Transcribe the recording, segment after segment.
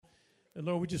And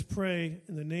Lord, we just pray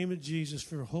in the name of Jesus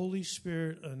for Holy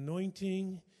Spirit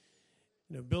anointing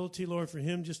and ability, Lord, for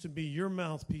him just to be your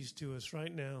mouthpiece to us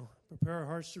right now. Prepare our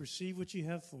hearts to receive what you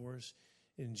have for us.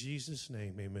 In Jesus'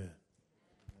 name, amen.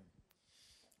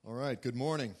 All right, good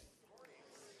morning.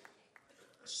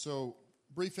 So,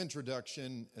 brief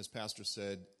introduction, as Pastor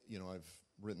said, I've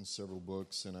written several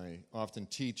books and I often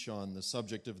teach on the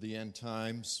subject of the end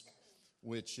times,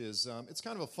 which is, it's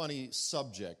kind of a funny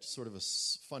subject, sort of a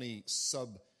funny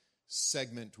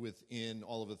sub-segment within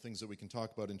all of the things that we can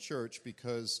talk about in church,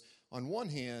 because on one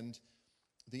hand,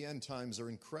 the end times are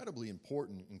incredibly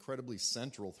important, incredibly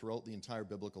central throughout the entire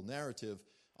biblical narrative.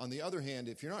 On the other hand,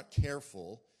 if you're not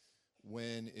careful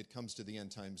when it comes to the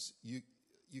end times, you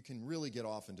can really get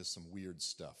off into some weird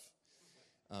stuff.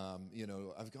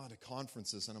 I've gone to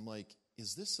conferences and I'm like,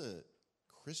 is this a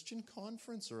Christian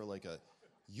conference or like a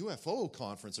UFO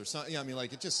conference or something?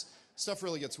 Stuff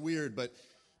really gets weird. But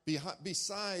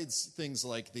besides things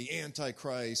like the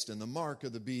Antichrist and the mark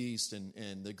of the beast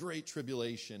and the Great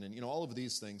Tribulation and, all of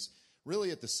these things,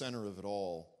 really at the center of it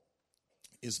all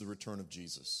is the return of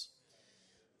Jesus.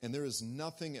 And there is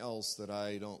nothing else that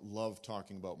I don't love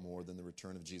talking about more than the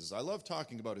return of Jesus. I love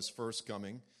talking about his first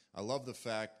coming. I love the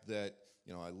fact that,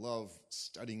 I love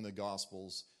studying the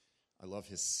Gospels. I love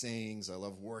his sayings. I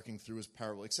love working through his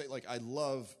parable. I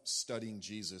love studying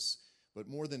Jesus. But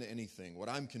more than anything, what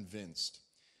I'm convinced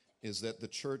is that the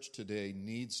church today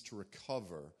needs to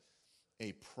recover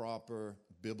a proper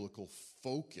biblical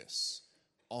focus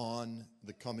on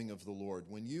the coming of the Lord.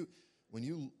 When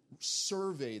you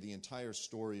survey the entire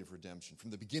story of redemption,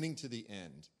 from the beginning to the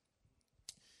end,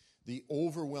 the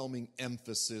overwhelming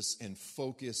emphasis and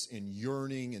focus and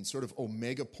yearning and sort of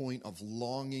omega point of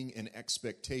longing and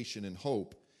expectation and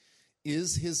hope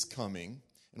is his coming.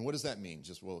 And what does that mean?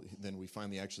 Then we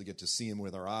finally actually get to see him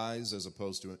with our eyes as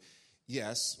opposed to,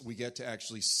 yes, we get to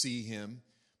actually see him.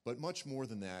 But much more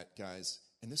than that, guys,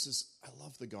 and I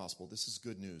love the gospel. This is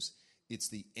good news. It's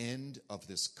the end of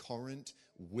this current,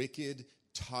 wicked,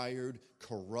 tired,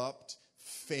 corrupt,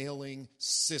 failing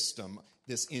system,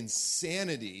 this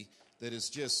insanity that is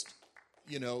just,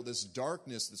 this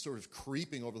darkness that's sort of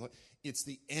creeping over. It's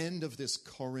the end of this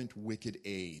current wicked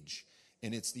age,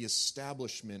 and it's the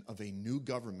establishment of a new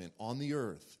government on the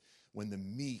earth when the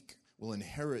meek will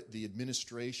inherit the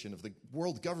administration of the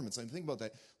world governments. I think about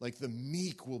that, like the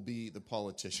meek will be the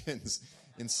politicians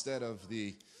instead of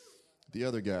the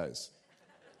other guys.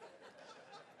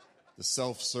 The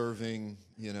self-serving,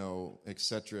 et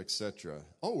cetera, et cetera.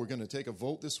 Oh, we're going to take a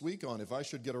vote this week on if I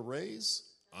should get a raise?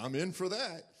 I'm in for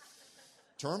that.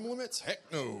 Term limits? Heck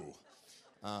no.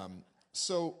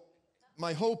 So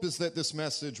my hope is that this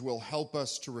message will help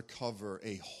us to recover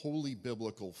a holy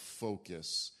biblical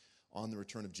focus on the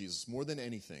return of Jesus. More than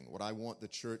anything, what I want the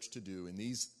church to do in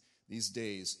these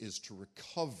days is to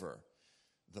recover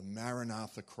the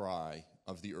Maranatha cry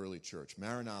of the early church.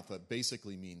 Maranatha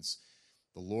basically means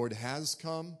the Lord has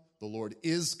come, the Lord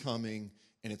is coming,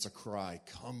 and it's a cry,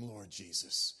 come Lord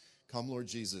Jesus, come Lord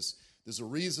Jesus. There's a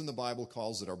reason the Bible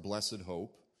calls it our blessed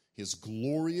hope, his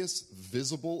glorious,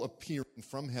 visible appearing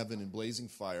from heaven in blazing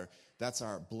fire. That's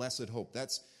our blessed hope.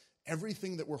 That's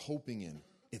everything that we're hoping in.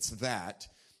 It's that.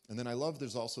 And then I love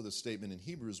there's also the statement in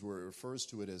Hebrews where it refers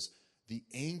to it as the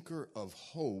anchor of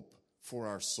hope for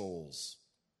our souls.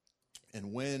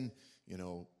 And when,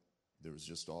 there was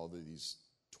just all these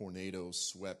tornadoes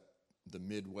swept the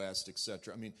Midwest,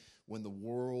 etc. When the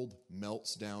world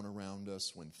melts down around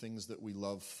us, when things that we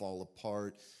love fall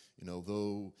apart,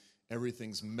 though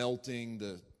everything's melting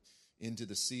into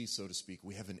the sea, so to speak,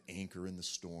 we have an anchor in the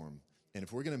storm. And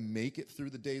if we're going to make it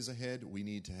through the days ahead, we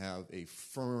need to have a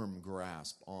firm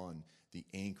grasp on the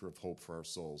anchor of hope for our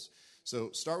souls.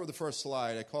 So start with the first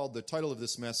slide. The title of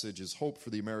this message is Hope for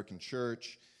the American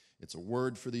Church. It's a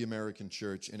word for the American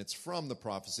church, and it's from the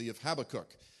prophecy of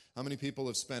Habakkuk. How many people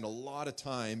have spent a lot of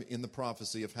time in the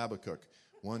prophecy of Habakkuk?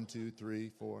 1, 2, 3,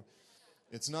 4.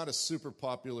 It's not a super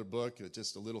popular book. It's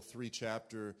just a little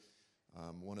 3-chapter,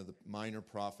 one of the minor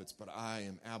prophets, but I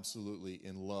am absolutely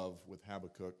in love with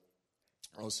Habakkuk.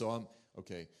 So I'm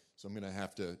going to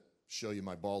have to show you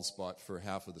my bald spot for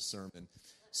half of the sermon.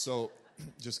 So,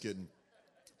 just kidding.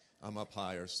 I'm up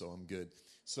higher, so I'm good.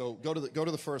 So go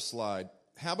to the first slide.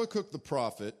 Habakkuk the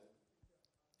prophet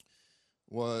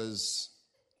was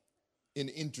an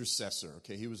intercessor,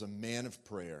 okay? He was a man of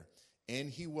prayer, and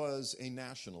he was a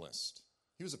nationalist.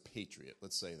 He was a patriot,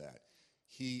 let's say that.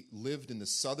 He lived in the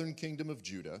southern kingdom of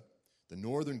Judah, the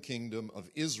northern kingdom of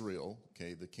Israel,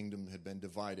 okay, the kingdom had been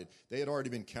divided. They had already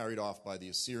been carried off by the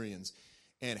Assyrians.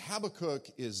 And Habakkuk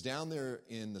is down there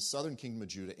in the southern kingdom of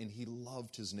Judah, and he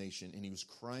loved his nation, and he was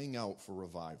crying out for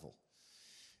revival.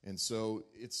 And so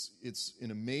it's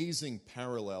an amazing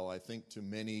parallel, I think, to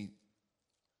many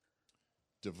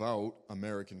devout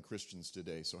American Christians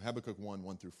today. So Habakkuk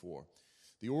 1 through 4.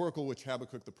 The oracle which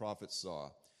Habakkuk the prophet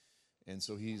saw. And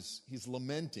so he's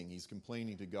lamenting, he's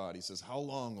complaining to God. He says, "How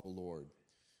long, O Lord,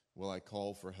 will I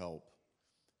call for help,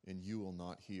 and you will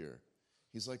not hear?"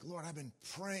 He's like, "Lord, I've been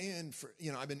praying for,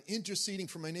 I've been interceding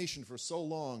for my nation for so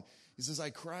long." He says, "I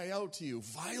cry out to you,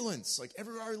 violence. Like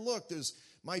everywhere I look, there's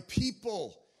my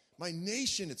people, my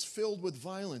nation, it's filled with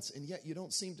violence, and yet you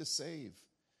don't seem to save."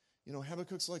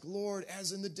 Habakkuk's like, "Lord,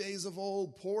 as in the days of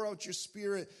old, pour out your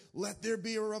spirit, let there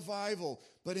be a revival."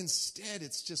 But instead,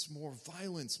 it's just more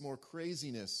violence, more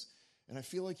craziness. And I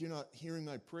feel like you're not hearing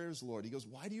my prayers, Lord. He goes,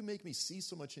 "Why do you make me see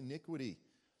so much iniquity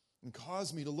and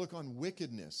cause me to look on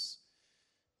wickedness?"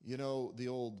 The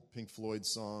old Pink Floyd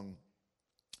song,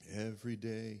 "Every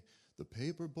day the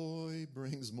paper boy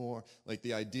brings more." Like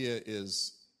the idea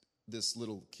is this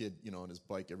little kid, on his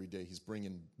bike every day, he's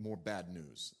bringing more bad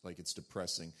news. Like it's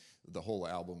depressing. The whole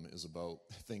album is about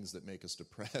things that make us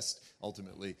depressed,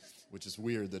 ultimately, which is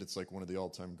weird that it's like one of the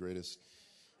all-time greatest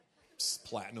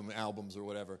platinum albums or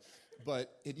whatever.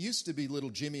 But it used to be little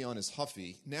Jimmy on his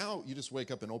Huffy. Now you just wake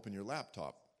up and open your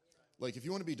laptop. Like if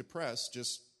you want to be depressed,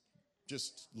 just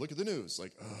look at the news.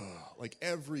 Like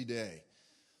every day.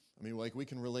 I mean, like we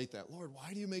can relate that. "Lord,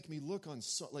 why do you make me look on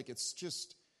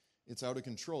it's out of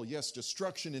control. Yes,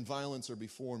 destruction and violence are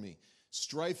before me.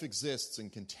 Strife exists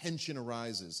and contention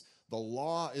arises. The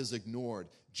law is ignored.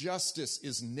 Justice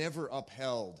is never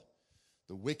upheld.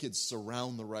 The wicked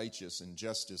surround the righteous, and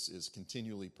justice is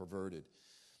continually perverted."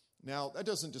 Now, that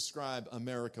doesn't describe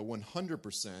America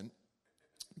 100%,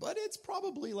 but it's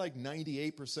probably like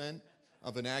 98%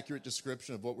 of an accurate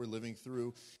description of what we're living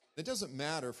through. It doesn't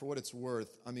matter for what it's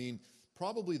worth. I mean,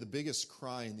 probably the biggest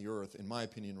cry in the earth, in my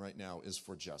opinion right now, is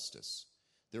for justice.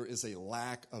 There is a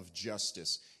lack of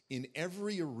justice in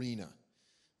every arena.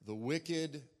 The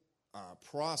wicked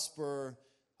prosper.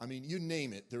 I mean, you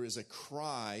name it. There is a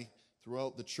cry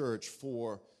throughout the church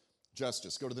for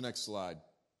justice. Go to the next slide.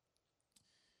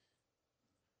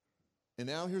 And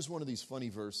now here's one of these funny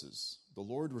verses. The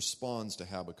Lord responds to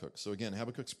Habakkuk. So again,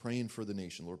 Habakkuk's praying for the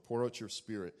nation. "Lord, pour out your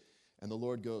spirit." And the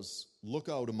Lord goes, "Look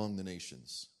out among the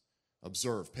nations.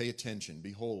 Observe, pay attention.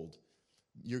 Behold,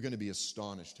 you're going to be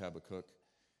astonished, Habakkuk."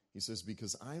 He says,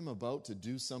 "Because I'm about to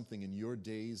do something in your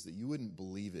days that you wouldn't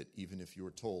believe it, even if you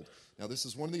were told." Now, this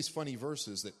is one of these funny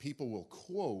verses that people will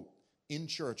quote in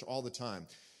church all the time.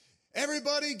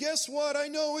 "Everybody, guess what? I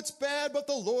know it's bad, but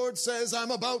the Lord says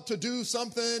I'm about to do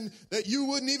something that you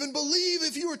wouldn't even believe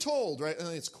if you were told," right? And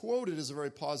it's quoted as a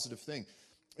very positive thing.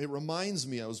 It reminds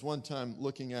me, I was one time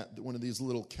looking at one of these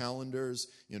little calendars,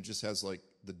 it just has like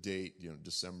the date,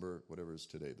 December, whatever is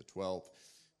today, the 12th,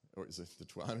 or is it the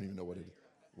 12th? I don't even know what it is.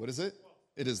 What is it?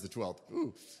 It is the 12th.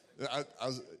 Ooh, I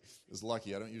was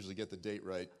lucky. I don't usually get the date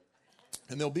right.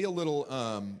 And there'll be a little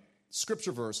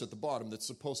scripture verse at the bottom that's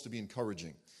supposed to be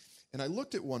encouraging. And I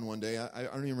looked at one day. I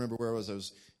don't even remember where I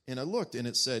was. And I looked, and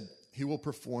it said, "He will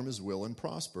perform his will and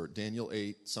prosper." Daniel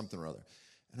 8, something or other.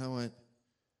 And I went,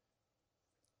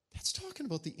 that's talking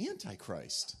about the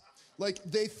Antichrist. Like,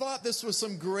 they thought this was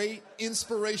some great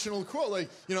inspirational quote. Like,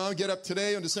 I'll get up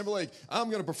today on December, I'm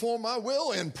going to perform my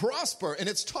will and prosper. And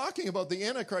it's talking about the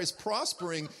Antichrist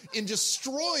prospering in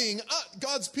destroying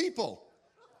God's people.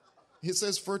 He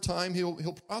says for a time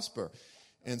he'll prosper.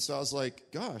 And so I was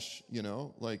like, gosh,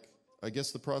 I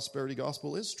guess the prosperity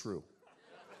gospel is true.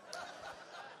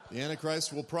 The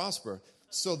Antichrist will prosper.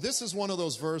 So this is one of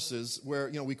those verses where,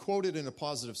 we quote it in a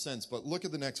positive sense, but look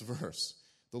at the next verse.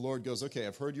 The Lord goes, "Okay,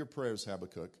 I've heard your prayers,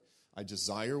 Habakkuk. I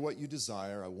desire what you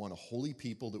desire. I want a holy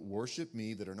people that worship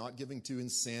me, that are not giving to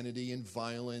insanity and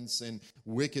violence and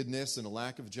wickedness and a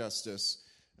lack of justice."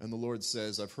 And the Lord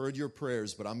says, "I've heard your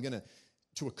prayers, but I'm going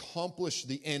to accomplish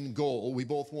the end goal. We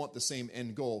both want the same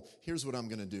end goal. Here's what I'm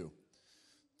going to do."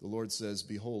 The Lord says,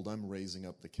 "Behold, I'm raising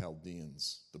up the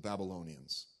Chaldeans, the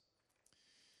Babylonians."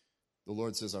 The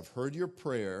Lord says, "I've heard your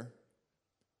prayer,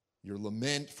 your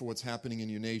lament for what's happening in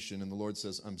your nation." And the Lord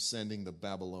says, "I'm sending the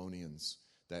Babylonians,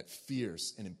 that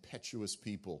fierce and impetuous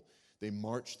people. They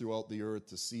march throughout the earth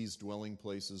to seize dwelling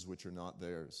places which are not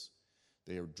theirs.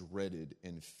 They are dreaded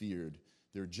and feared.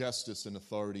 Their justice and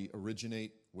authority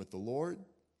originate with the Lord?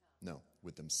 No,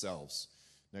 with themselves."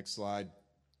 Next slide.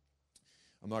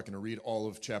 I'm not going to read all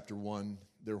of chapter 1.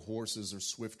 "Their horses are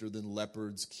swifter than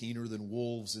leopards, keener than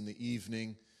wolves in the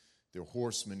evening. Their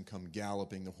horsemen come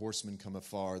galloping, the horsemen come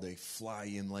afar. They fly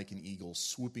in like an eagle,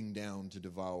 swooping down to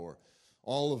devour.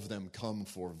 All of them come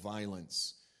for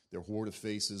violence. Their horde of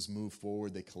faces move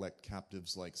forward. They collect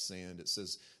captives like sand. It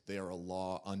says they are a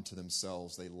law unto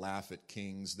themselves. They laugh at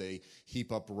kings. They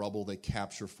heap up rubble. They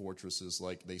capture fortresses.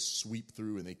 Like they sweep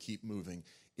through and they keep moving.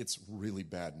 It's really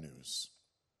bad news.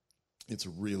 It's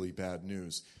really bad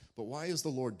news. But why is the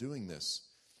Lord doing this?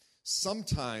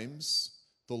 Sometimes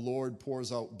the Lord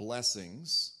pours out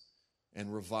blessings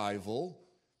and revival.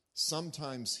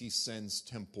 Sometimes he sends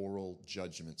temporal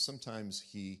judgment. Sometimes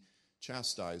he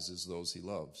chastises those he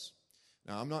loves.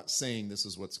 Now, I'm not saying this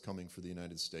is what's coming for the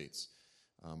United States.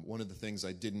 One of the things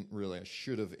I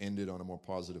should have ended on a more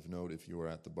positive note if you were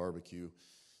at the barbecue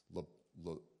La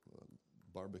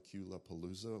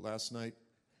Palooza last night.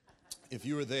 If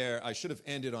you were there, I should have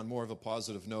ended on more of a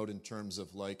positive note in terms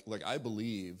of like I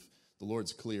believe the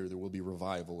Lord's clear there will be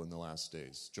revival in the last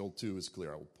days. Joel 2 is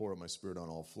clear. I will pour out my spirit on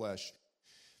all flesh.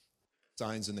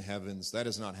 Signs in the heavens, that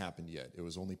has not happened yet. It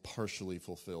was only partially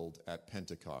fulfilled at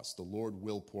Pentecost. The Lord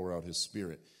will pour out his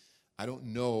spirit. I don't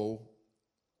know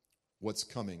what's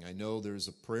coming. I know there's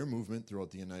a prayer movement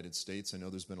throughout the United States. I know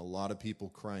there's been a lot of people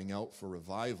crying out for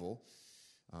revival.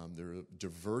 There are a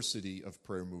diversity of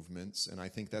prayer movements, and I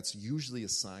think that's usually a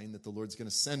sign that the Lord's going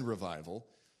to send revival.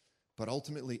 But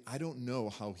ultimately, I don't know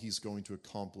how he's going to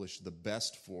accomplish the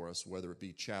best for us, whether it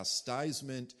be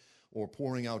chastisement or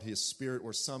pouring out his spirit,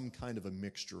 or some kind of a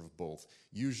mixture of both.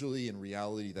 Usually, in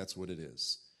reality, that's what it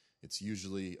is. It's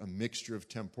usually a mixture of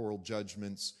temporal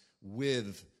judgments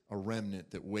with a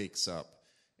remnant that wakes up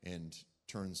and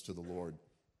turns to the Lord.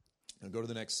 Now go to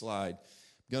the next slide.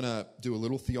 I'm going to do a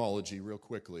little theology real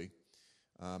quickly.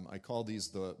 I call these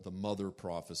the mother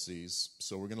prophecies.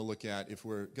 So we're going to look at, if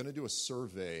we're going to do a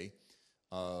survey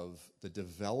of the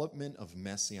development of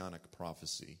messianic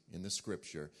prophecy in the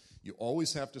scripture, you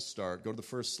always have to start, go to the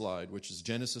first slide, which is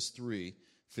Genesis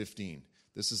 3:15.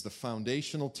 This is the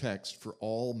foundational text for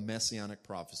all messianic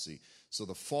prophecy. So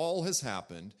the fall has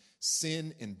happened,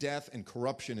 sin and death and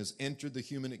corruption has entered the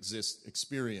human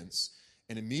experience,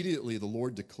 and immediately the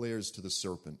Lord declares to the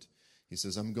serpent, he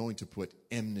says, I'm going to put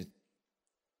enmity.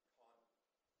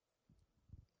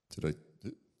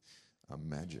 I'm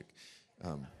magic.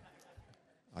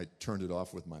 I turned it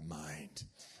off with my mind.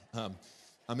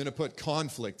 I'm going to put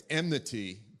conflict,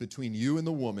 enmity between you and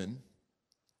the woman,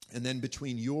 and then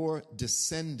between your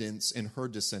descendants and her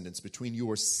descendants, between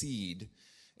your seed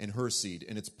and her seed.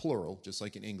 And it's plural, just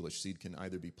like in English. Seed can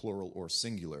either be plural or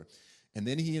singular. And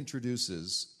then he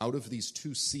introduces, out of these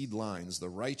two seed lines, the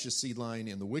righteous seed line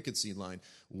and the wicked seed line,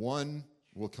 one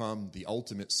will come the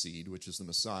ultimate seed, which is the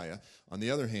Messiah. On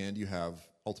the other hand, you have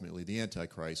ultimately the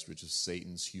Antichrist, which is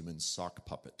Satan's human sock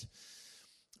puppet.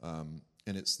 And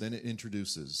then it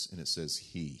introduces, and it says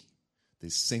he. The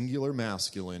singular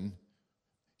masculine,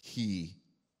 he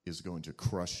is going to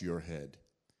crush your head.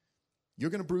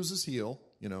 You're going to bruise his heel,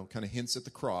 kind of hints at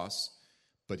the cross,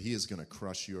 but he is going to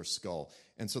crush your skull.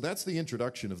 And so that's the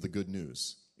introduction of the good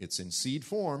news. It's in seed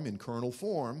form, in kernel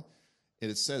form,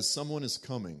 and it says someone is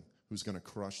coming who's going to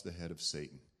crush the head of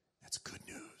Satan. That's good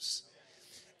news.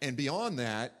 And beyond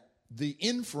that, the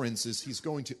inference is he's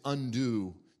going to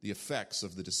undo the effects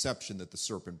of the deception that the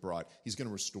serpent brought. He's going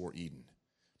to restore Eden.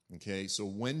 Okay, so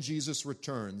when Jesus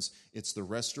returns, it's the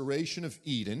restoration of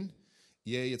Eden.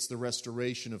 Yea, it's the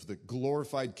restoration of the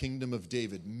glorified kingdom of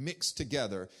David mixed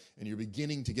together, and you're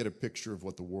beginning to get a picture of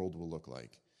what the world will look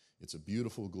like. It's a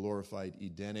beautiful, glorified,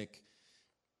 Edenic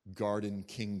garden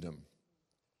kingdom.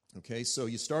 Okay, so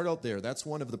you start out there. That's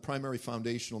one of the primary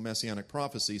foundational messianic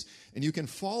prophecies, and you can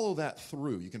follow that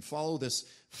through. You can follow this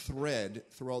thread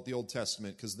throughout the Old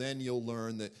Testament, because then you'll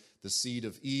learn that the seed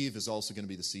of Eve is also going to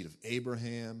be the seed of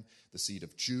Abraham, the seed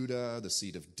of Judah, the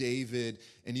seed of David,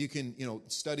 and you can,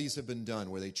 studies have been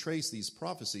done where they trace these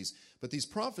prophecies, but these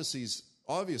prophecies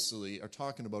obviously are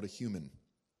talking about a human.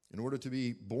 In order to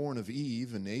be born of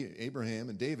Eve and Abraham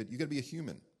and David, you got to be a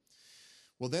human.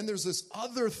 Well, then there's this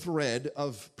other thread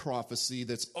of prophecy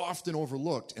that's often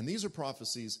overlooked, and these are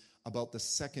prophecies about the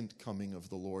second coming of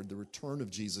the Lord, the return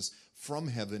of Jesus from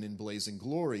heaven in blazing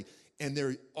glory, and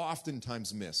they're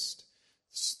oftentimes missed.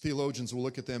 Theologians will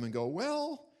look at them and go,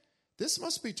 well, this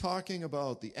must be talking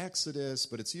about the Exodus,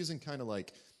 but it's using kind of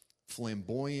like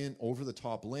flamboyant,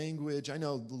 over-the-top language. I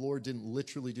know the Lord didn't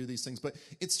literally do these things, but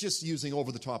it's just using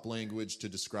over-the-top language to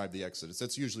describe the Exodus.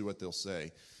 That's usually what they'll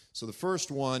say. So the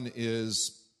first one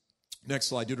is, next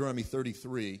slide, Deuteronomy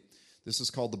 33. This is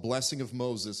called the blessing of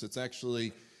Moses. It's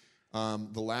actually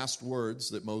the last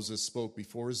words that Moses spoke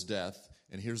before his death,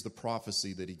 and here's the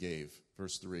prophecy that he gave.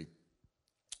 Verse 3.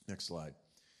 Next slide.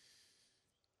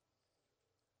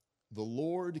 The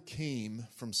Lord came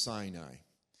from Sinai.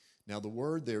 Now the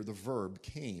word there, the verb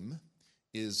came,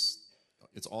 is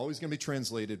It's always going to be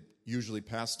translated, usually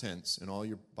past tense in all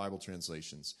your Bible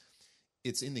translations.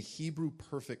 It's in the Hebrew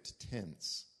perfect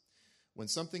tense. When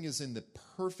something is in the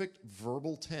perfect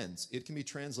verbal tense, it can be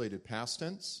translated past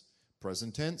tense,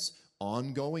 present tense,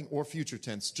 ongoing, or future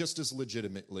tense, just as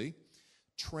legitimately.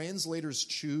 Translators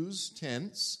choose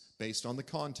tense based on the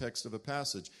context of a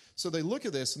passage. So they look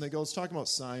at this and they go, it's talking about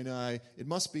Sinai. It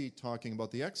must be talking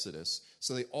about the Exodus.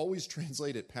 So they always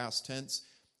translate it past tense.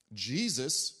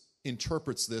 Jesus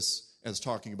interprets this as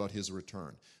talking about his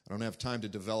return. I don't have time to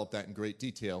develop that in great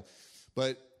detail,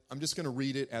 but I'm just going to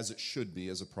read it as it should be,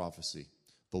 as a prophecy.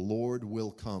 The Lord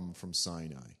will come from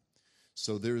Sinai.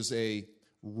 So there's a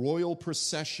royal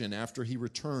procession after he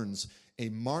returns, a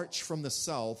march from the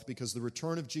south, because the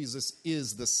return of Jesus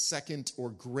is the second or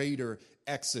greater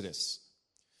Exodus.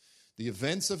 The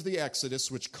events of the Exodus,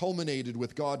 which culminated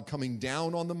with God coming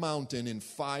down on the mountain in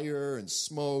fire and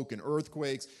smoke and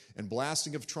earthquakes and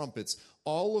blasting of trumpets,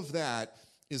 all of that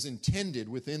is intended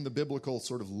within the biblical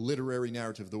sort of literary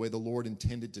narrative, the way the Lord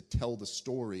intended to tell the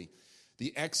story.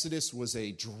 The Exodus was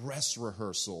a dress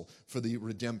rehearsal for the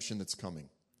redemption that's coming.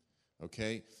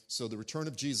 Okay? So the return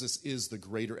of Jesus is the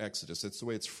greater Exodus. That's the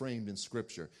way it's framed in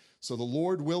Scripture. So the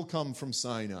Lord will come from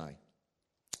Sinai.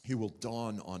 He will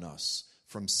dawn on us.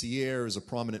 From Seir is a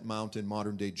prominent mountain,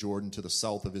 modern-day Jordan, to the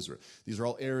south of Israel. These are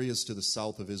all areas to the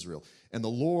south of Israel. And the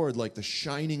Lord, like the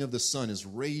shining of the sun, is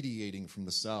radiating from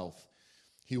the south.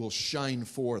 He will shine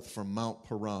forth from Mount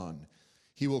Paran.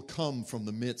 He will come from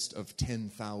the midst of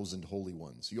 10,000 holy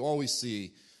ones. You always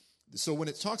see, so when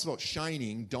it talks about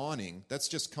shining, dawning, that's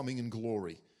just coming in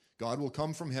glory. God will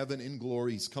come from heaven in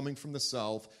glory. He's coming from the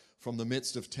south, from the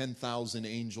midst of 10,000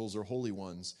 angels or holy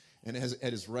ones. And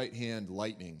at his right hand,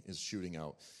 lightning is shooting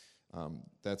out.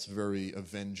 That's very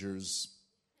Avengers,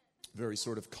 very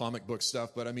sort of comic book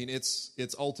stuff. But I mean,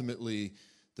 it's ultimately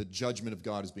the judgment of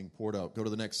God is being poured out. Go to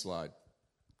the next slide.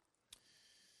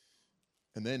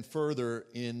 And then further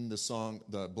in the song,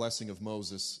 the blessing of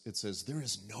Moses, it says, there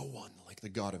is no one like the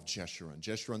God of Jeshurun.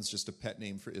 Jeshurun's just a pet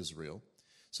name for Israel.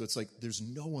 So it's like, there's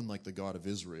no one like the God of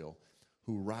Israel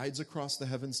who rides across the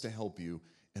heavens to help you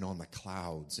and on the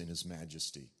clouds in his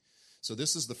majesty. So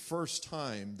this is the first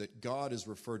time that God is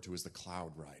referred to as the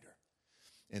cloud rider.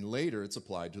 And later it's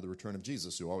applied to the return of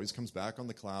Jesus, who always comes back on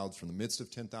the clouds from the midst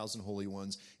of 10,000 holy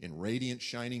ones in radiant,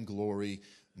 shining glory,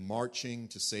 marching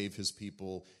to save his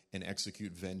people and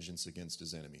execute vengeance against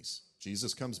his enemies.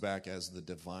 Jesus comes back as the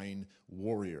divine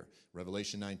warrior.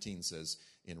 Revelation 19 says,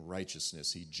 in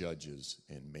righteousness he judges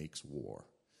and makes war.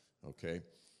 Okay?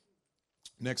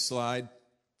 Next slide.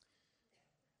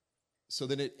 So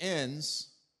then it ends.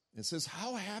 It says,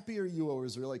 how happy are you, O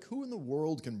Israel? Like, who in the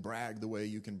world can brag the way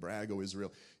you can brag, O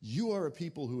Israel? You are a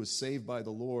people who is saved by the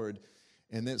Lord.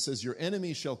 And then it says, your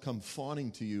enemies shall come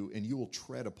fawning to you, and you will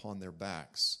tread upon their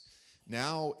backs.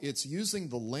 Now, it's using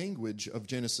the language of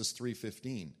Genesis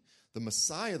 3:15. The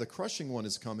Messiah, the crushing one,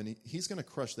 is coming. He's going to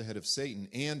crush the head of Satan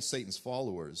and Satan's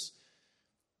followers.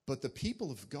 But the people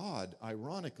of God,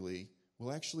 ironically,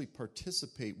 will actually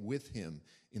participate with him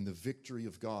in the victory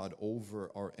of God over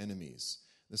our enemies.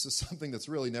 This is something that's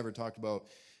really never talked about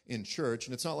in church,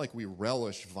 and it's not like we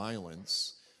relish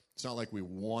violence. It's not like we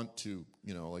want to,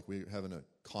 like we're having a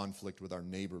conflict with our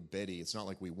neighbor Betty. It's not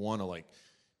like we want to,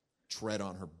 tread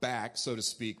on her back, so to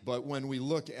speak. But when we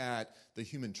look at the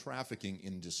human trafficking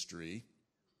industry,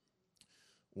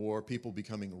 or people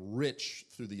becoming rich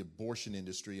through the abortion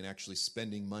industry and actually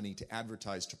spending money to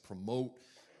advertise, to promote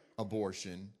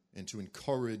abortion, and to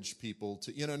encourage people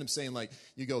to, you know what I'm saying? Like,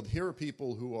 you go, here are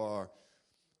people who are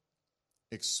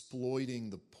exploiting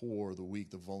the poor, the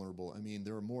weak, the vulnerable. I mean,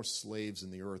 there are more slaves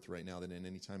in the earth right now than in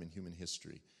any time in human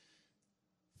history.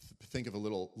 Think of a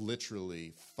little,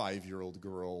 literally, 5-year-old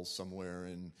girl somewhere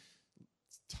in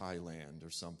Thailand or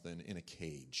something in a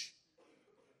cage.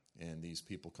 And these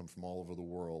people come from all over the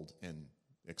world and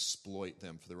exploit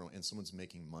them for their own, and someone's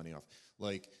making money off.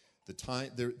 Like,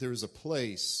 there's a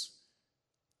place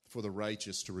for the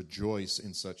righteous to rejoice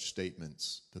in such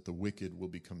statements, that the wicked will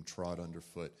become trod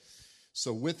underfoot.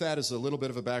 So with that as a little bit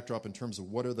of a backdrop in terms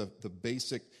of what are the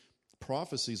basic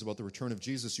prophecies about the return of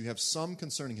Jesus, you have some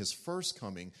concerning his first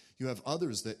coming. You have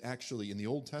others that actually, in the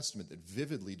Old Testament, that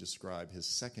vividly describe his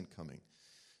second coming.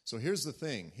 So here's the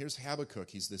thing. Here's Habakkuk.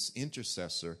 He's this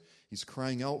intercessor. He's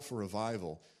crying out for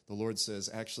revival. The Lord says,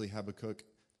 actually, Habakkuk,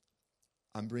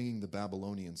 I'm bringing the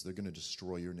Babylonians. They're going to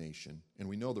destroy your nation. And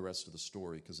we know the rest of the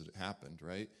story because it happened,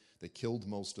 right? They killed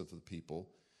most of the people.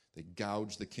 They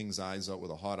gouged the king's eyes out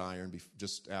with a hot iron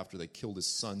just after they killed his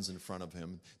sons in front of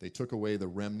him. They took away the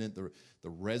remnant, the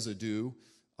residue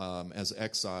as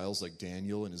exiles like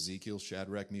Daniel and Ezekiel,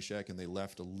 Shadrach, Meshach, and they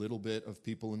left a little bit of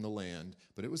people in the land,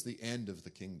 but it was the end of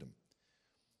the kingdom.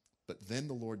 But then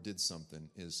the Lord did something,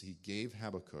 is he gave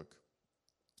Habakkuk,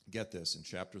 get this, in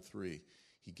chapter 3,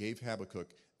 he gave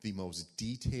Habakkuk the most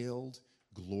detailed,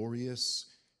 glorious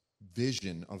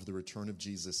vision of the return of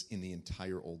Jesus in the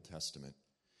entire Old Testament.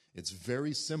 It's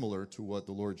very similar to what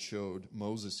the Lord showed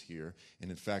Moses here,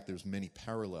 and in fact, there's many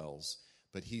parallels.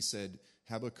 But he said,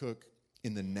 Habakkuk,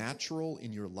 in the natural,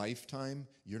 in your lifetime,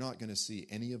 you're not going to see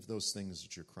any of those things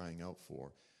that you're crying out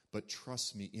for. But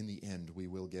trust me, in the end, we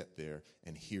will get there,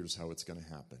 and here's how it's going to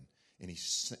happen. And he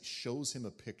shows him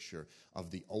a picture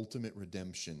of the ultimate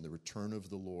redemption, the return of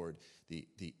the Lord,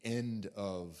 the end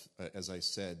of, as I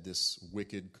said, this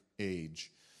wicked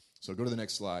age. So go to the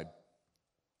next slide.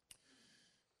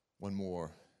 One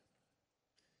more.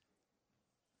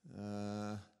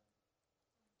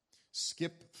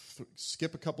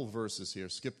 Skip a couple verses here.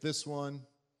 Skip this one.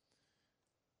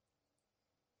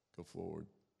 Go forward.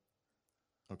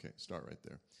 Okay, start right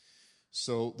there.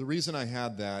 So the reason I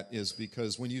had that is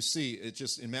because when you see, it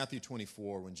just in Matthew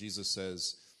 24, when Jesus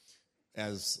says,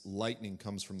 as lightning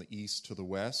comes from the east to the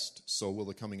west, so will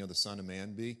the coming of the Son of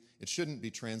Man be. It shouldn't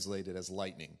be translated as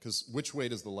lightning, because which way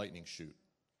does the lightning shoot?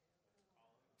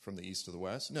 From the east to the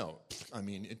west? No. I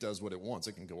mean, it does what it wants.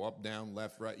 It can go up, down,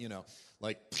 left, right,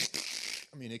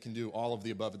 it can do all of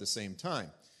the above at the same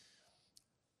time.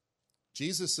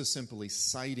 Jesus is simply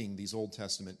citing these Old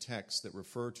Testament texts that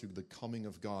refer to the coming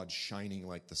of God shining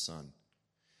like the sun.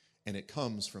 And it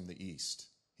comes from the east.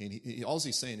 And all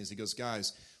he's saying is, he goes,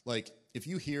 guys, if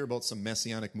you hear about some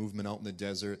messianic movement out in the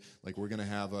desert, like we're going to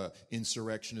have a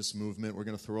insurrectionist movement, we're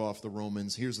going to throw off the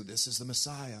Romans, this is the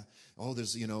Messiah. Oh,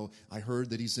 I heard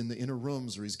that he's in the inner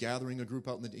rooms, or he's gathering a group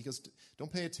out in the... He goes,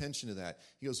 don't pay attention to that.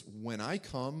 He goes, when I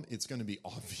come, it's going to be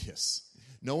obvious.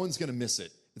 No one's going to miss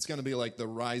it. It's going to be like the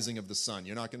rising of the sun.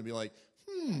 You're not going to be like,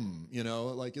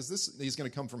 is this... He's going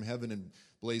to come from heaven in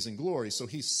blazing glory. So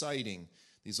he's citing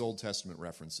these Old Testament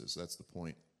references. That's the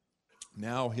point.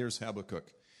 Now, here's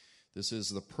Habakkuk. This is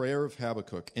the prayer of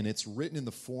Habakkuk, and it's written in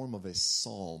the form of a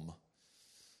psalm,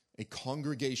 a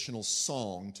congregational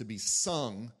song to be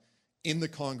sung in the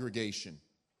congregation.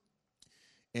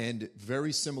 And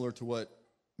very similar to what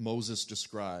Moses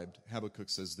described, Habakkuk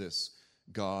says this,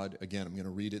 God, again, I'm going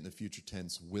to read it in the future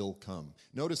tense, will come.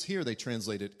 Notice here they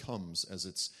translate it comes as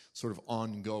it's sort of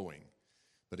ongoing.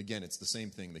 But again, it's the same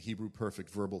thing, the Hebrew perfect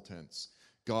verbal tense.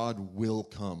 God will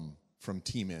come from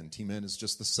Teman. Teman is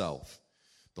just the south.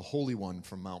 The Holy One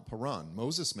from Mount Paran.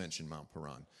 Moses mentioned Mount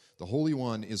Paran. The Holy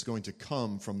One is going to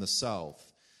come from the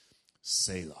south.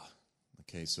 Selah.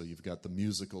 Okay, so you've got the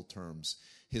musical terms.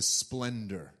 His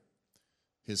splendor,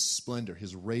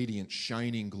 his radiant,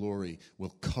 shining glory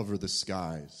will cover the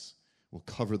skies, will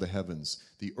cover the heavens.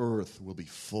 The earth will be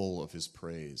full of his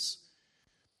praise.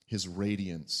 His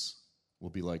radiance will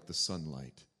be like the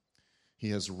sunlight. He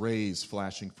has rays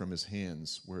flashing from his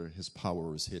hands where his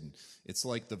power is hidden. It's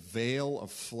like the veil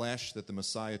of flesh that the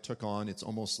Messiah took on. It's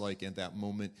almost like at that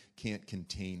moment can't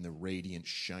contain the radiant,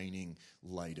 shining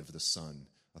light of the sun,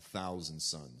 1,000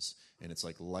 suns. And it's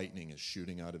like lightning is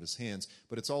shooting out of his hands.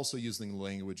 But it's also using the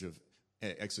language of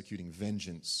executing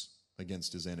vengeance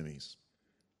against his enemies.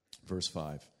 Verse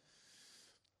 5.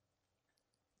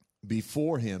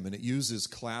 Before him, and it uses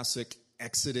classic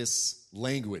Exodus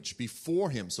language, before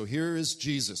him. So here is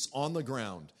Jesus on the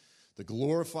ground, the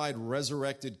glorified,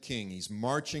 resurrected king. He's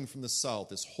marching from the south,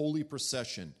 this holy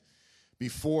procession.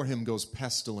 Before him goes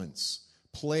pestilence.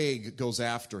 Plague goes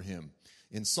after him.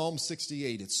 In Psalm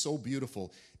 68, it's so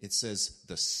beautiful. It says,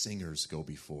 the singers go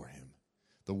before him.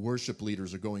 The worship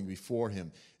leaders are going before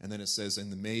him. And then it says,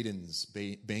 and the maidens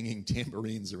banging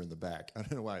tambourines are in the back. I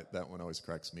don't know why that one always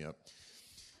cracks me up.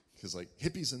 Because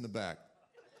hippies in the back.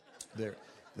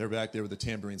 They're back there with the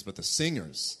tambourines, but the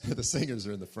singers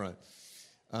are in the front.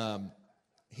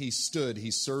 He stood,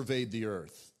 he surveyed the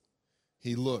earth.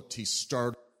 He looked, he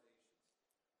started.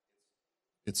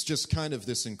 It's just kind of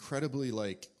this incredibly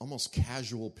almost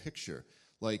casual picture.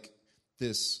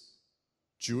 This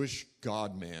Jewish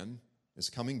God-man is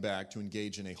coming back to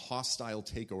engage in a hostile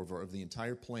takeover of the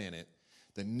entire planet.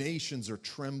 The nations are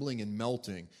trembling and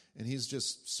melting, and he's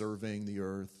just surveying the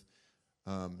earth.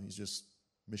 He's just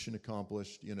mission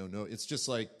accomplished. No, it's just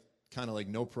kind of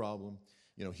no problem.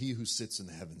 He who sits in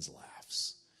the heavens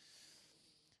laughs.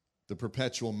 The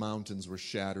perpetual mountains were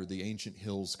shattered. The ancient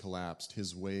hills collapsed.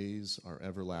 His ways are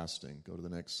everlasting. Go to the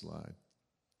next slide.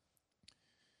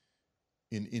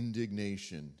 In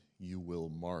indignation, you will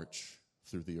march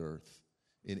through the earth.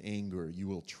 In anger, you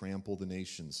will trample the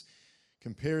nations.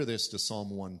 Compare this to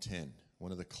Psalm 110.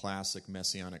 one of the classic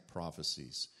messianic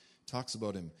prophecies. It talks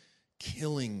about him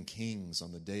killing kings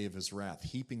on the day of his wrath,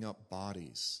 heaping up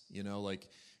bodies. Like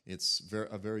it's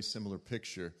a very similar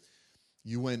picture.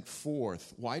 You went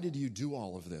forth. Why did you do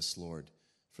all of this, Lord?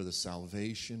 For the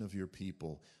salvation of your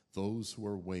people, those who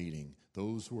are waiting,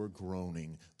 those who are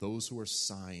groaning, those who are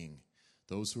sighing,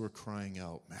 those who are crying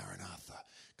out, Maranatha,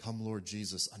 come Lord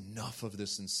Jesus, enough of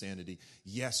this insanity.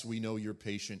 Yes, we know you're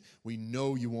patient. We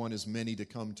know you want as many to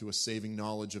come to a saving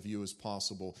knowledge of you as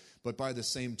possible. But by the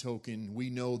same token, we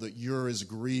know that you're as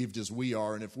grieved as we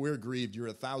are. And if we're grieved, you're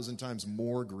 1,000 times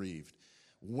more grieved.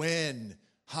 When?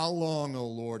 How long, O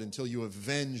Lord, until you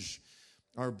avenge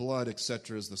our blood,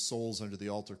 etc., as the souls under the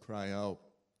altar cry out?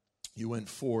 You went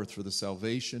forth for the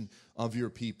salvation of your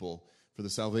people, for the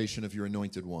salvation of your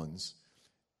anointed ones.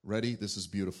 Ready? This is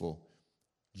beautiful.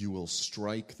 You will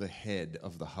strike the head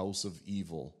of the house of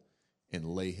evil and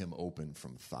lay him open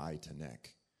from thigh to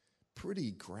neck.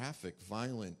 Pretty graphic,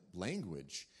 violent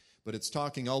language, but it's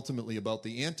talking ultimately about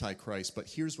the Antichrist. But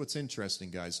here's what's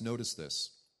interesting, guys. Notice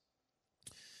this.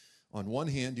 On one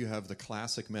hand, you have the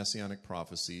classic messianic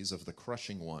prophecies of the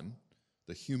crushing one,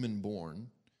 the human born.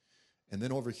 And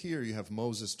then over here, you have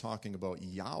Moses talking about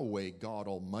Yahweh, God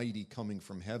Almighty, coming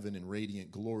from heaven in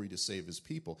radiant glory to save his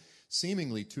people.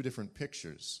 Seemingly two different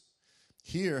pictures.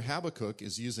 Here, Habakkuk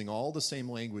is using all the same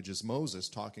language as Moses,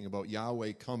 talking about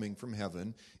Yahweh coming from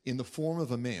heaven in the form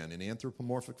of a man, in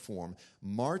anthropomorphic form,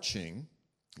 marching,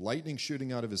 lightning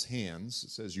shooting out of his hands.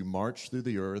 It says you march through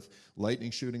the earth,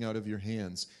 lightning shooting out of your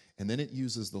hands. And then it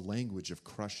uses the language of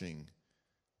crushing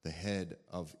the head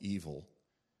of evil.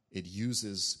 It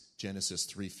uses Genesis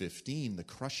 3:15, the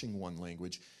crushing one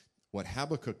language. What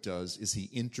Habakkuk does is he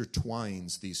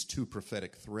intertwines these two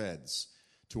prophetic threads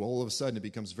to all of a sudden it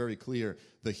becomes very clear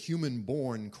the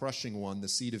human-born crushing one, the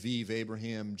seed of Eve,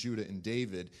 Abraham, Judah, and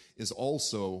David, is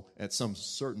also at some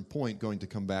certain point going to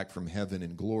come back from heaven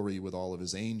in glory with all of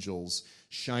his angels,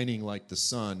 shining like the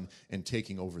sun and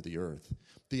taking over the earth.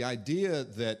 The idea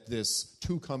that this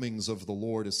two comings of the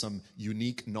Lord is some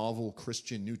unique, novel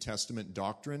Christian New Testament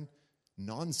doctrine,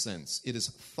 nonsense. It is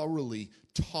thoroughly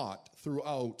taught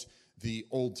throughout the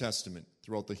Old Testament,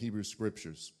 throughout the Hebrew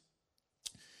Scriptures.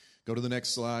 Go to the next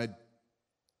slide.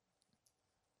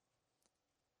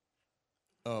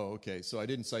 Oh, okay. So I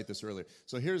didn't cite this earlier.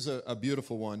 So here's a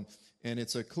beautiful one, and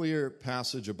it's a clear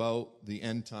passage about the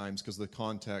end times because the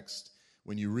context,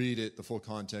 when you read it, the full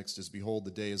context is, behold,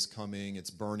 the day is coming,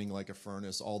 it's burning like a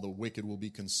furnace, all the wicked will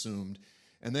be consumed.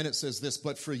 And then it says this,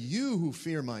 but for you who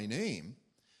fear my name,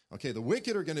 okay, the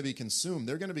wicked are going to be consumed.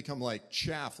 They're going to become like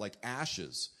chaff, like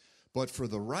ashes. But for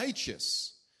the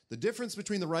righteous, the difference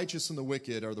between the righteous and the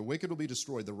wicked are the wicked will be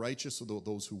destroyed, the righteous are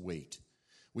those who wait.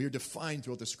 We are defined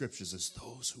throughout the Scriptures as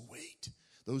those who wait,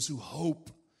 those who hope.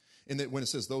 And that when it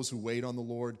says those who wait on the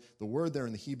Lord, the word there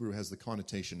in the Hebrew has the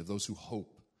connotation of those who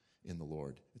hope in the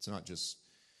Lord. It's not just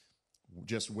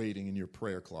waiting in your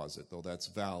prayer closet, though that's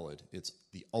valid. It's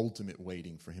the ultimate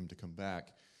waiting for him to come back.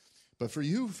 But for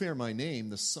you who fear my name,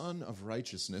 the Son of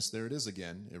Righteousness, there it is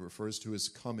again. It refers to his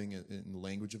coming in the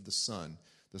language of the Son.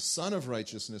 The Son of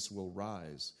Righteousness will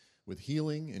rise with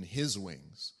healing in his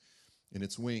wings, in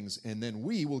its wings, and then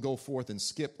we will go forth and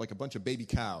skip like a bunch of baby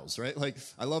cows, right? Like,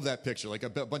 I love that picture, like a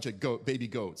bunch of baby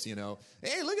goats, you know.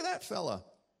 Hey, look at that fella.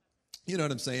 You know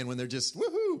what I'm saying? When they're just,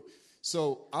 woohoo.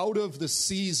 So out of the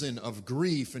season of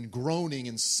grief and groaning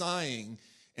and sighing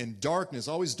and darkness,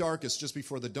 always darkest just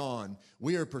before the dawn,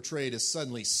 we are portrayed as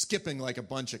suddenly skipping like a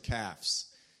bunch of calves.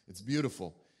 It's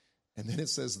beautiful. And then it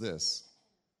says this,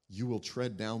 you will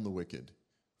tread down the wicked,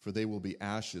 for they will be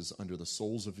ashes under the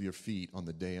soles of your feet on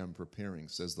the day I'm preparing,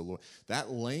 says the Lord. That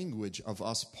language of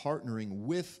us partnering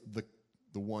with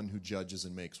the one who judges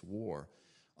and makes war,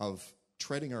 of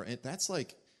treading that's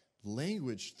like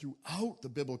language throughout the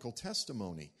biblical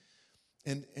testimony.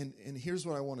 And here's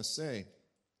what I want to say,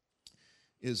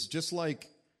 is just like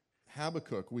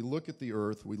Habakkuk, we look at the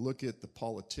earth, we look at the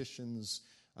politicians,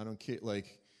 I don't care,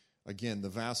 like, again, the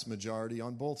vast majority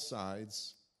on both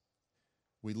sides.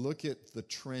 We look at the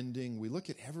trending, we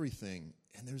look at everything,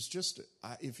 and there's just,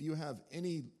 if you have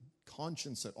any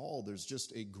conscience at all, there's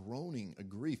just a groaning, a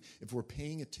grief, if we're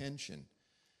paying attention.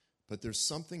 But there's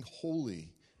something holy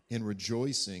in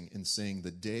rejoicing in saying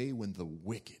the day when the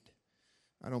wicked,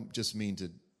 I don't just mean to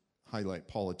highlight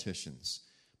politicians,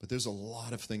 but there's a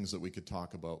lot of things that we could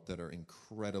talk about that are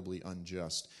incredibly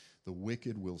unjust. The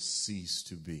wicked will cease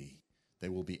to be. They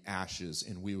will be ashes,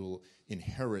 and we will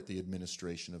inherit the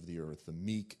administration of the earth, the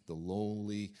meek, the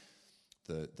lowly,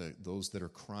 those that are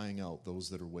crying out, those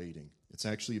that are waiting. It's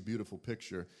actually a beautiful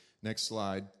picture. Next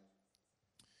slide.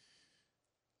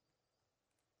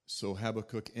 So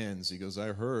Habakkuk ends. He goes, I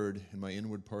heard, and my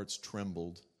inward parts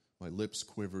trembled. My lips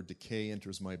quivered. Decay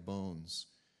enters my bones.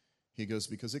 He goes,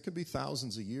 because it could be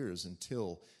thousands of years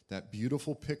until that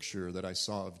beautiful picture that I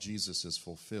saw of Jesus is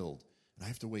fulfilled. And I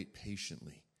have to wait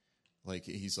patiently.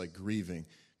 He's like grieving.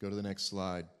 Go to the next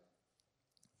slide.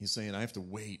 He's saying, I have to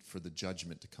wait for the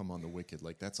judgment to come on the wicked.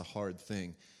 Like, that's a hard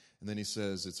thing. And then he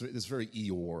says, it's very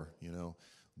Eeyore,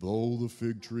 Though the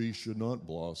fig tree should not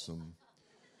blossom,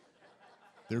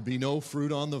 there be no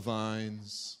fruit on the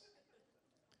vines.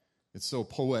 It's so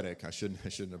poetic. I shouldn't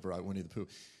have brought Winnie the Pooh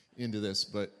into this.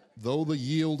 But though the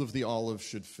yield of the olive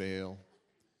should fail,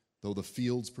 though the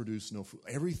fields produce no fruit,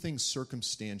 everything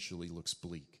circumstantially looks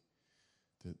bleak.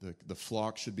 The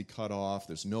flock should be cut off.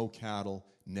 There's no cattle.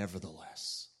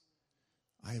 Nevertheless,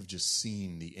 I have just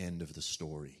seen the end of the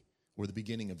story, or the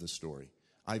beginning of the story.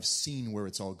 I've seen where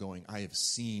it's all going. I have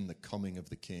seen the coming of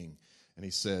the King. And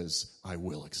he says, I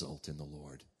will exult in the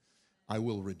Lord. I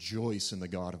will rejoice in the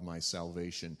God of my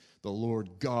salvation. The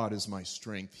Lord God is my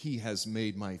strength. He has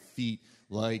made my feet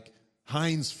like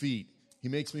hinds' feet. He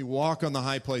makes me walk on the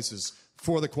high places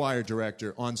for the choir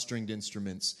director on stringed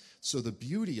instruments. So the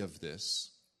beauty of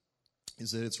this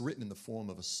is that it's written in the form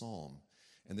of a psalm.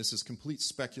 And this is complete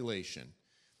speculation.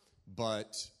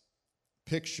 But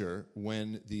picture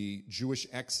when the Jewish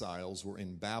exiles were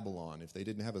in Babylon, if they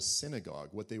didn't have a synagogue,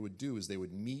 what they would do is they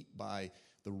would meet by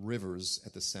the rivers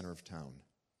at the center of town.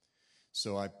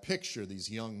 So I picture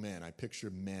these young men. I picture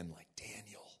men like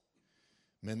Daniel,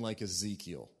 men like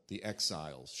Ezekiel, the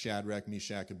exiles, Shadrach,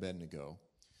 Meshach, Abednego.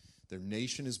 Their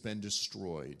nation has been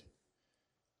destroyed.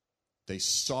 They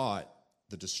sought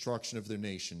the destruction of their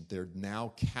nation. They're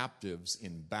now captives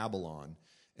in Babylon,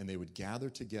 and they would gather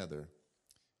together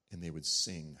and they would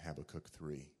sing Habakkuk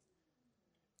 3.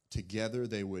 Together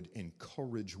they would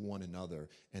encourage one another,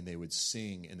 and they would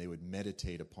sing, and they would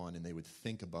meditate upon, and they would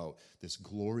think about this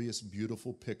glorious,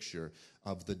 beautiful picture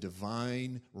of the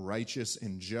divine, righteous,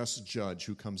 and just judge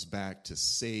who comes back to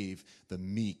save the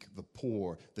meek, the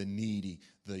poor, the needy,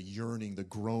 the yearning, the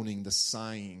groaning, the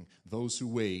sighing, those who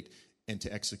wait, and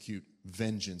to execute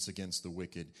vengeance against the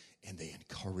wicked. And they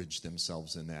encouraged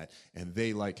themselves in that. And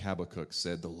they, like Habakkuk,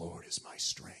 said, the Lord is my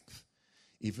strength.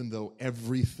 Even though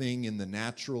everything in the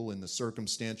natural and the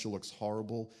circumstantial looks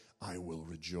horrible, I will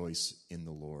rejoice in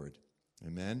the Lord.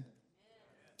 Amen?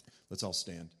 Let's all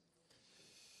stand.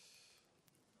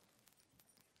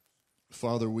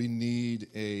 Father, we need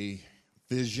a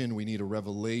vision. We need a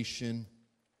revelation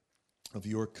of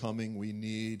your coming. We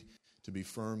need to be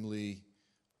firmly,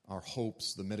 our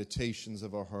hopes, the meditations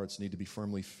of our hearts need to be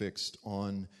firmly fixed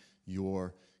on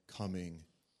your coming,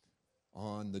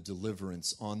 on the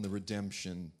deliverance, on the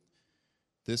redemption.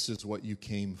 This is what you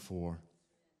came for.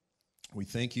 We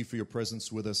thank you for your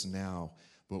presence with us now,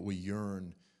 but we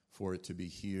yearn for it to be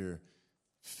here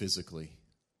physically.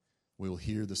 We'll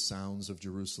hear the sounds of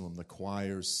Jerusalem, the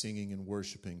choirs singing and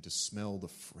worshiping, to smell the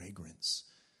fragrance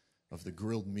of the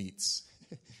grilled meats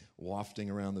wafting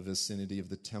around the vicinity of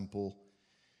the temple.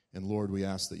 And Lord, we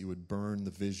ask that you would burn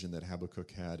the vision that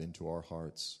Habakkuk had into our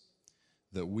hearts,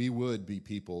 that we would be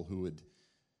people who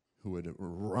would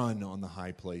run on the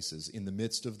high places in the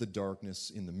midst of the darkness,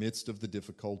 in the midst of the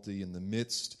difficulty, in the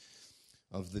midst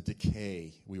of the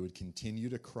decay. We would continue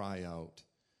to cry out,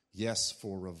 yes,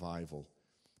 for revival,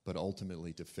 but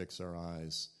ultimately to fix our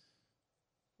eyes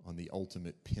on the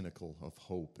ultimate pinnacle of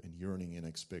hope and yearning and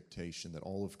expectation that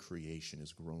all of creation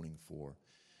is groaning for.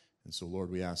 And so, Lord,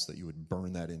 we ask that you would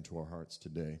burn that into our hearts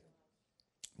today.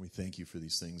 We thank you for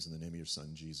these things in the name of your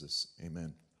Son, Jesus.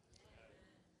 Amen.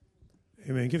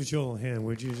 Amen. Give Joel a hand,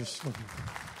 would you?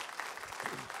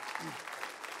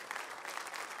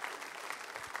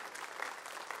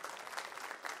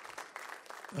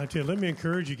 I tell you, let me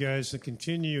encourage you guys to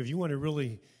continue. If you want to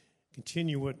really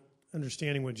continue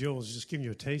understanding what Joel is just giving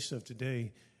you a taste of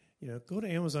today, go to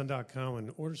Amazon.com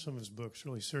and order some of his books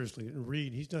really seriously and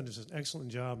read. He's done just an excellent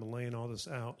job in laying all this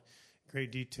out in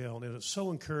great detail, and it'll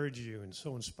so encourage you and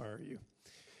so inspire you.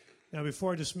 Now,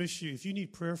 before I dismiss you, if you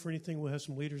need prayer for anything, we'll have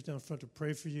some leaders down front to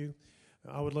pray for you.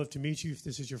 I would love to meet you if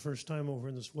this is your first time over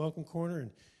in this welcome corner.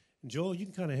 And Joel, you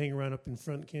can kind of hang around up in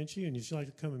front, can't you? And if you'd like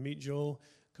to come and meet Joel,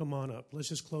 come on up. Let's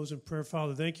just close in prayer.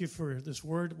 Father, thank you for this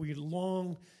word. We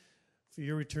long for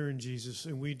your return, Jesus.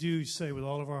 And we do say with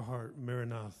all of our heart,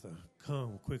 Maranatha,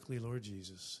 come quickly, Lord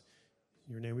Jesus.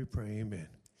 In your name we pray, amen.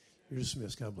 You're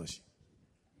dismissed. God bless you.